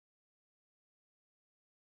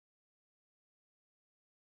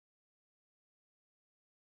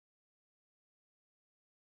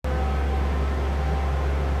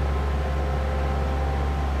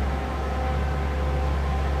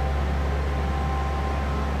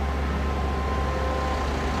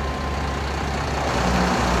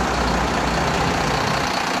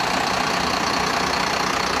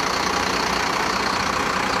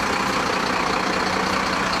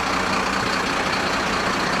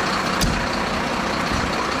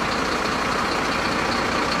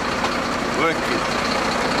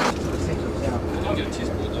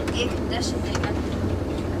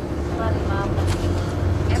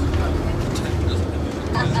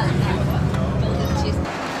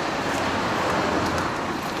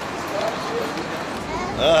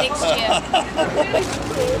Next year.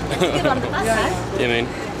 Get on the bus, huh? Yeah, man.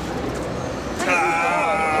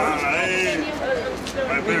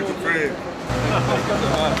 My beautiful friend.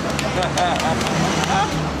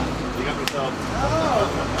 You got yourself.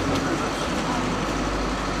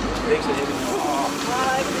 Thanks for having me.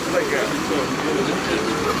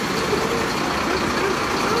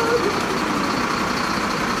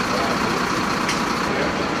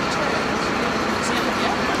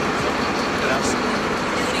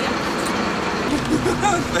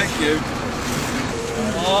 Thank you.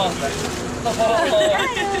 Oh.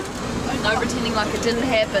 No pretending like it didn't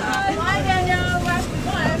happen. Bye, Daniel.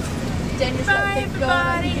 Daniel's like,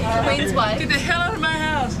 everybody. Queen's wife. Get the hell out of my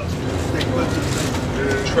house.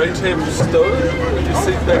 Train table Stowed. You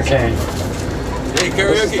see that? Okay. Hey,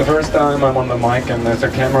 This is karaoke. the first time I'm on the mic and there's a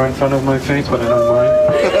camera in front of my face, but I don't mind.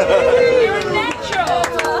 You're natural.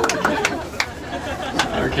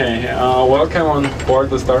 Okay, welcome on board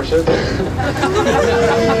the Starship.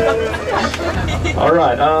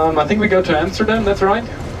 Alright, I think we go to Amsterdam, that's right?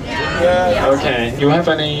 Yeah. Okay, you have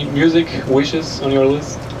any music wishes on your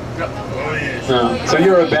list? No. So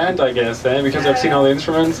you're a band, I guess, eh? Because I've seen all the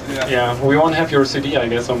instruments. Yeah, we won't have your CD, I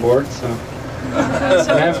guess, on board. So, you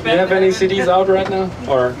have any CDs out right now,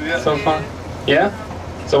 or so far? Yeah.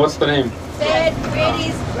 So what's the name? Said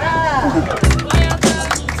Freddys.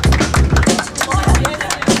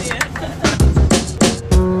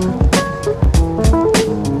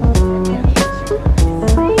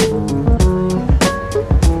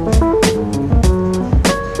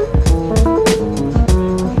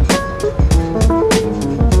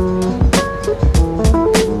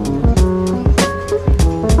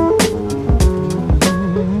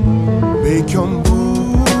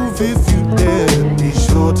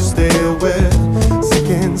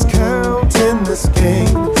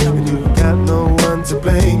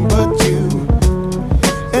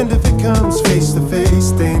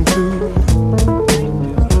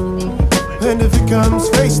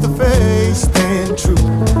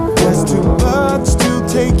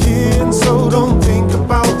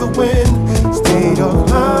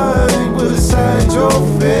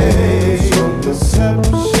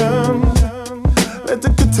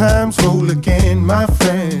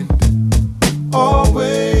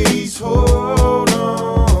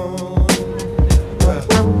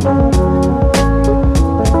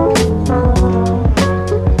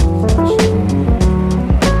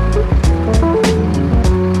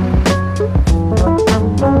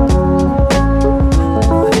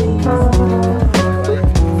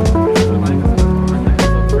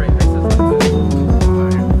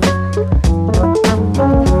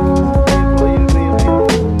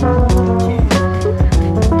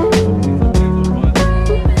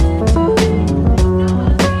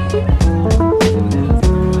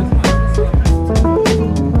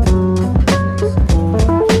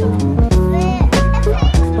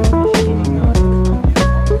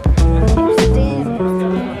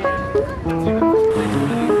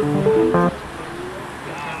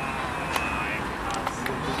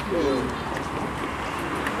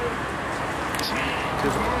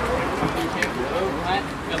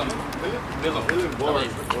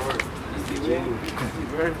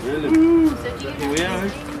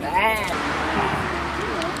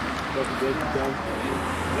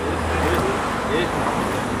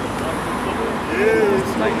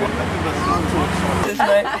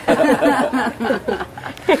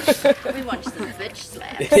 We watched the bitch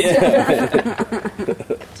slap.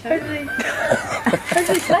 Totally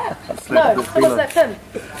slap. No, how was that Tim?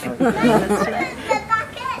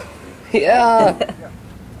 Yeah.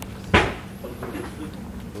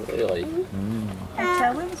 Really?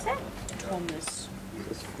 Where was that?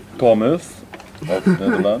 Thomas of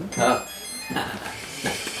Netherlands.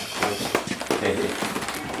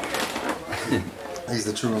 He's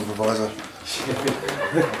the true improviser.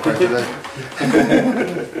 Great today.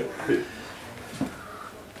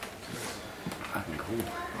 Fucking cool.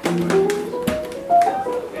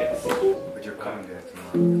 But you're coming there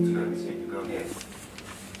tomorrow.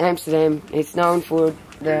 Amsterdam is known for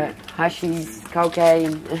the hashish,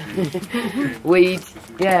 cocaine, weed.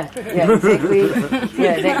 Yeah, exactly.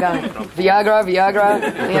 Yeah, that guy. Viagra,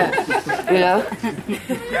 yeah, you know.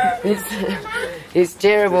 It's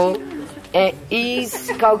terrible.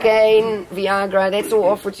 Ease, cocaine, Viagra, that's all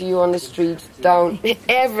offered to you on the street. Don't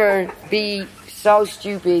ever be so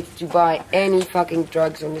stupid to buy any fucking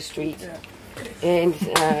drugs on the street. And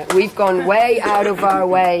we've gone way out of our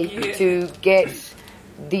way to get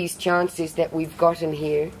these chances that we've gotten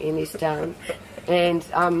here in this town. And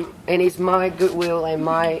it's my goodwill and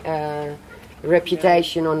my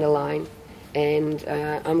reputation on the line. and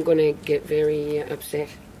I'm gonna get very upset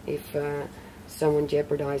if someone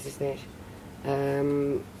jeopardizes that.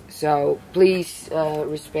 So please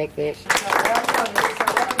respect that.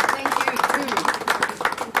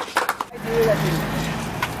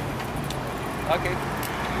 Okay.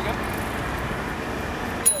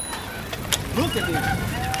 Look at this.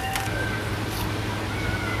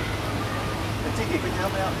 Tiki, can you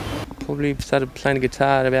help me out? Probably started playing the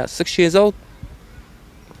guitar at about 6 years old.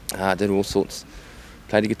 I did all sorts.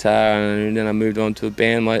 Played the guitar, and then I moved on to a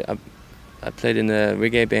band. I played in a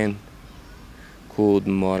reggae band called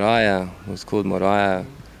Marauders. It was called Marauders,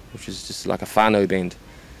 which is just like a whānau band.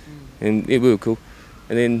 And we were cool.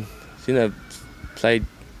 And then, you know,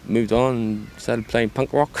 moved on and started playing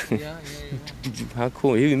punk rock.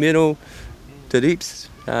 Hardcore, heavy metal, did heaps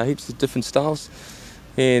of different styles.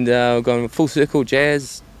 And going full circle,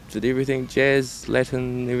 jazz, did everything, jazz,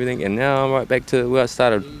 Latin, everything. And now I'm right back to where I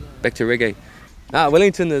started, back to reggae.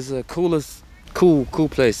 Wellington is the cool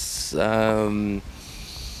place.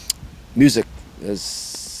 Music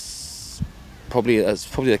is probably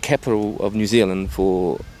the capital of New Zealand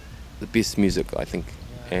for the best music, I think,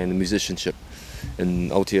 and the musicianship in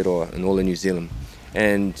Aotearoa and all in New Zealand.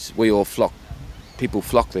 And we all people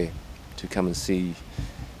flock there to come and see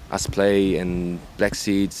us play, and Black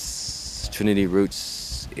Seeds, Trinity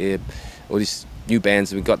Roots, all these new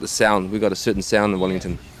bands. We've got the sound, we've got a certain sound in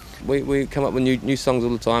Wellington. We come up with new songs all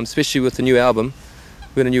the time, especially with the new album.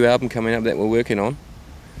 We've got a new album coming up that we're working on,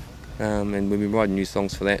 and we've been writing new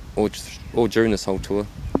songs for that, all during this whole tour.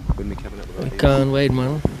 We'll be coming up with Can't wait,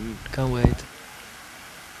 man. Can't wait.